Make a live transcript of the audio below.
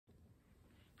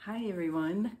Hi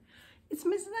everyone, it's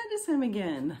Miss Nedesheim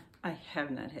again. I have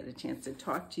not had a chance to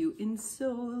talk to you in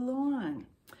so long.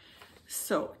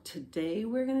 So today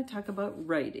we're going to talk about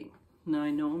writing. Now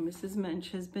I know Mrs.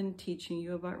 Mensch has been teaching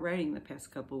you about writing the past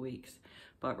couple weeks,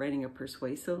 about writing a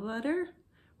persuasive letter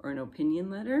or an opinion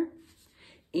letter.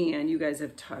 And you guys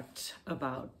have talked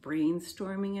about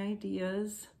brainstorming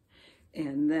ideas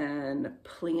and then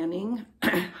planning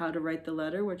how to write the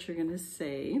letter, what you're going to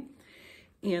say.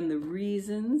 And the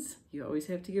reasons, you always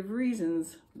have to give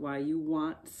reasons why you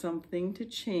want something to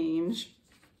change.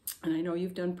 And I know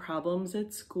you've done problems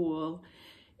at school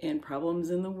and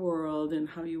problems in the world and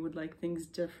how you would like things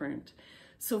different.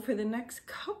 So for the next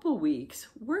couple weeks,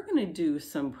 we're going to do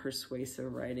some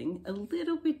persuasive writing, a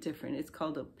little bit different. It's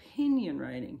called opinion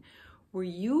writing, where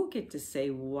you get to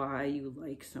say why you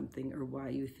like something or why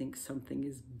you think something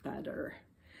is better.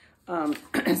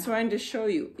 So I'm to show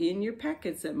you in your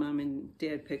packets that Mom and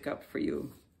Dad pick up for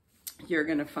you, you're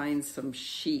going to find some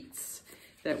sheets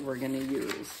that we're going to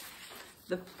use.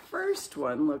 The first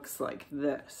one looks like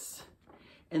this.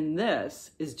 And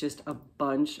this is just a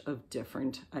bunch of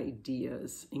different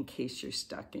ideas in case you're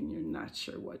stuck and you're not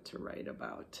sure what to write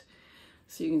about.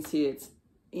 So you can see it's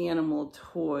animal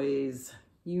toys,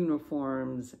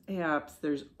 uniforms, apps,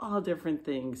 there's all different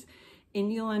things.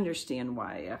 And you'll understand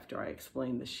why after I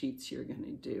explain the sheets you're going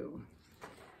to do.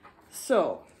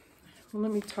 So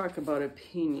let me talk about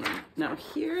opinion. Now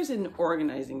here's an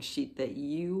organizing sheet that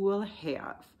you will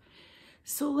have.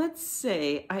 So let's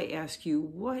say I ask you,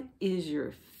 what is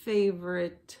your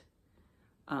favorite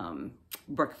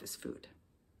breakfast food?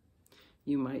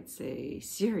 You might say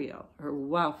cereal or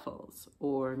waffles,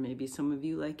 or maybe some of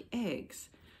you like eggs.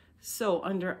 So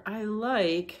under I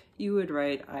like, you would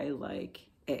write I like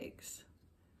eggs,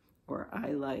 or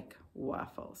I like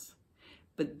waffles.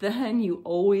 But then you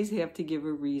always have to give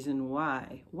a reason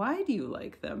why. Why do you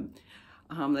like them?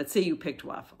 Let's say you picked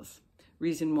waffles.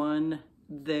 Reason one,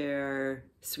 they're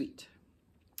sweet.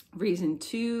 Reason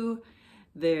two,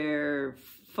 they're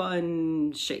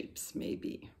fun shapes,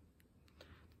 maybe.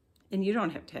 And you don't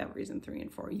have to have reason 3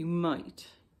 and 4. You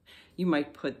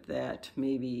might put that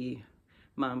maybe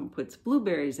Mom puts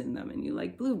blueberries in them and you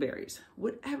like blueberries.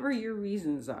 Whatever your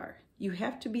reasons are, you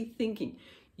have to be thinking.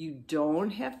 You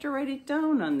don't have to write it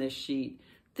down on this sheet.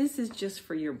 This is just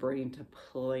for your brain to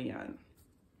play on.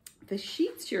 The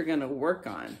sheets you're going to work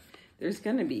on, there's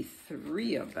going to be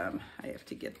 3 of them. I have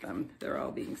to get them. They're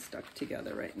all being stuck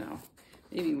together right now.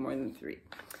 Maybe more than 3.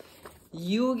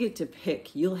 You'll get to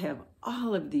pick. You'll have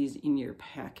all of these in your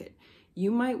packet.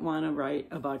 You might want to write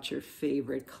about your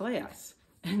favorite class.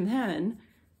 And then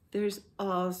there's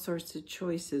all sorts of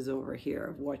choices over here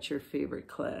of what your favorite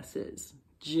class is.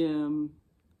 Gym,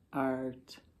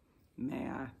 art,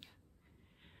 math.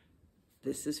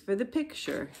 This is for the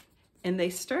picture. And they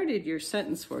started your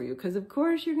sentence for you because of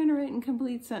course you're going to write in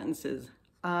complete sentences.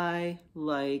 I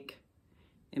like,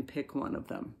 and pick one of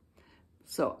them.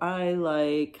 So I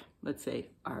like, let's say,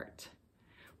 art.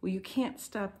 Well, you can't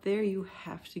stop there. You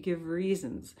have to give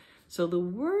reasons. So the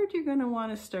word you're going to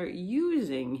want to start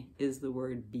using is the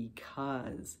word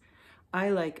because.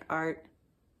 I like art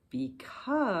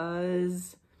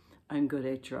because I'm good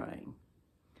at drawing.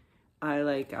 I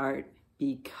like art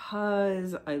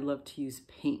because I love to use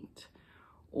paint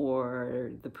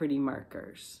or the pretty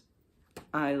markers.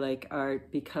 I like art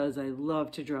because I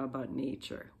love to draw about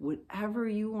nature. Whatever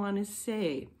you want to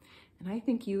say. And I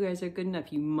think you guys are good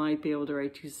enough. You might be able to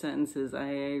write 2 sentences.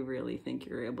 I really think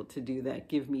you're able to do that.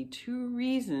 Give me 2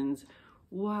 reasons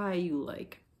why you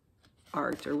like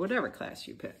art or whatever class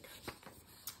you pick.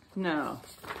 Now,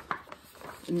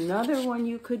 another one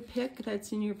you could pick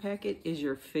that's in your packet is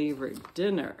your favorite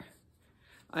dinner.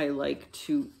 I like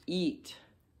to eat.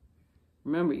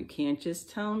 Remember, you can't just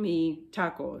tell me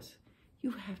tacos.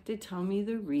 You have to tell me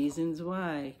the reasons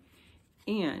why.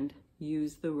 And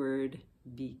use the word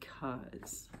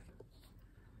because.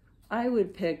 I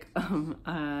would pick,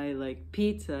 I like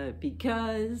pizza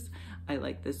because I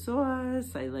like the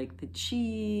sauce, I like the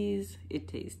cheese, it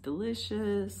tastes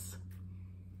delicious.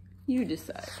 You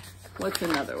decide. What's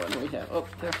another one we have? Oh,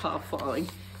 they're all falling.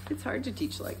 It's hard to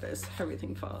teach like this.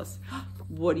 Everything falls.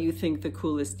 What do you think the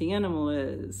coolest animal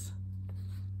is?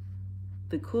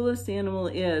 The coolest animal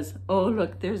is, oh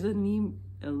look, there's a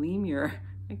lemur.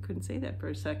 I couldn't say that for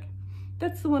a sec.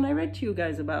 That's the one I read to you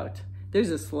guys about. There's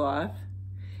a sloth.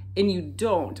 And you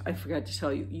don't, I forgot to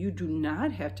tell you, you do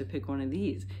not have to pick one of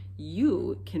these.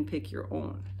 You can pick your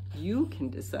own. You can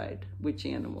decide which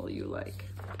animal you like.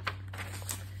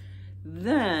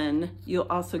 Then you'll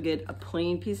also get a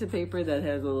plain piece of paper that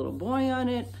has a little boy on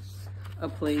it, a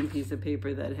plain piece of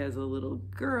paper that has a little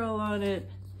girl on it,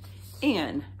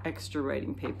 and extra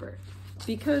writing paper.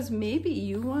 Because maybe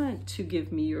you want to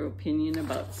give me your opinion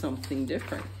about something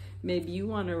different. Maybe you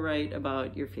want to write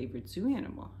about your favorite zoo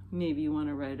animal. Maybe you want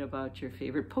to write about your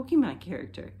favorite Pokemon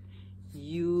character.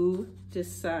 You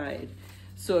decide.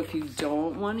 So if you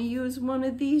don't want to use one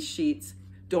of these sheets,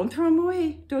 don't throw them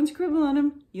away. Don't scribble on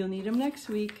them. You'll need them next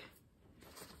week.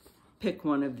 Pick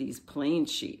one of these plain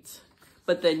sheets.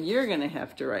 But then you're going to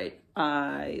have to write,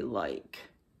 I like.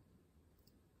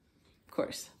 Of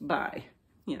course, by.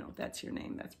 You know, that's your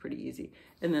name. That's pretty easy.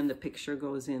 And then the picture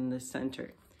goes in the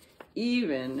center.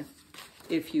 Even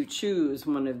if you choose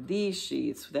one of these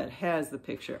sheets that has the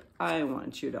picture, I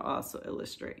want you to also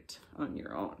illustrate on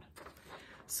your own.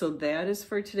 So that is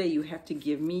for today. You have to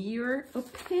give me your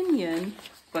opinion.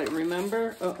 But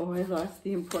remember, uh-oh, I lost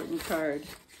the important card.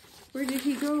 Where did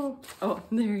he go? Oh,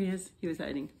 there he is. He was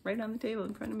hiding right on the table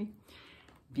in front of me.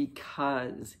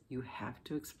 Because you have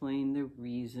to explain the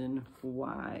reason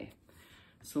why.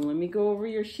 So let me go over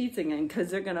your sheets again,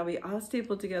 because they're going to be all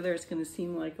stapled together. It's going to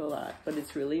seem like a lot, but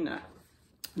it's really not.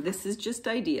 This is just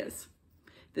ideas.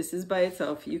 This is by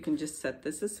itself. You can just set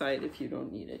this aside if you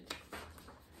don't need it.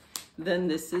 Then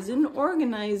this is an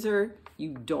organizer.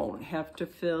 You don't have to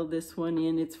fill this one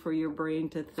in. It's for your brain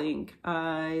to think.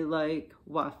 I like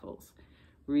waffles.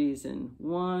 Reason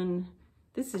 1.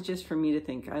 This is just for me to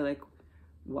think. I like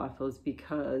waffles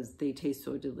because they taste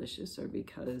so delicious, or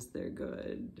because they're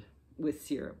good with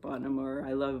syrup on them, or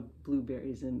I love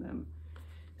blueberries in them.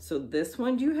 So this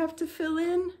one, do you have to fill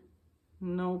in?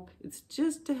 Nope. It's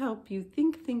just to help you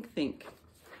think, think, think.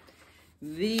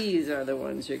 These are the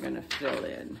ones you're going to fill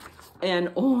in.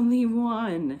 And only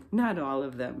one, not all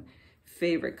of them.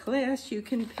 Favorite class you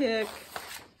can pick.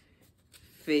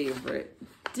 Favorite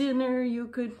dinner you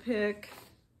could pick.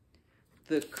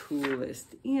 The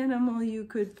coolest animal you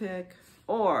could pick.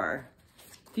 Or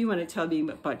if you want to tell me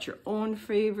about your own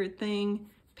favorite thing,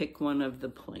 pick one of the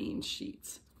plain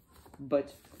sheets.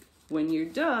 But when you're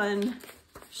done,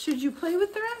 should you play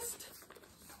with the rest?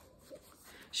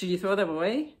 Should you throw them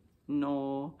away?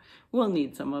 No, we'll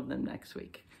need some of them next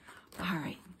week. All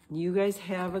right, you guys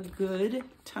have a good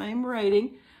time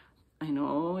writing. I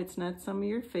know it's not some of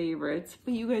your favorites,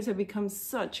 but you guys have become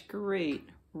such great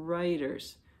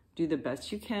writers. Do the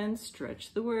best you can,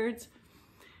 stretch the words.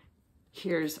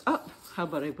 Here's, oh, how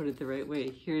about I put it the right way?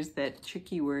 Here's that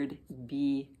tricky word,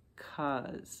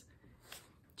 because.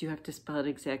 Do you have to spell it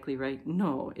exactly right?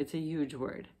 No, it's a huge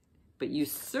word. But you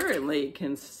certainly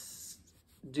can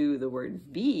do the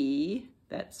word be,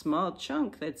 that small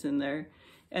chunk that's in there,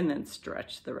 and then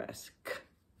stretch the rest. K,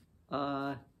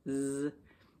 z.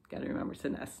 Gotta remember it's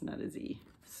an S, not a Z.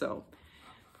 So,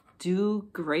 do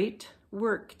great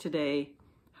work today.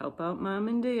 Help out Mom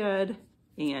and Dad.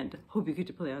 And hope you get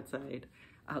to play outside.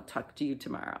 I'll talk to you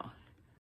tomorrow.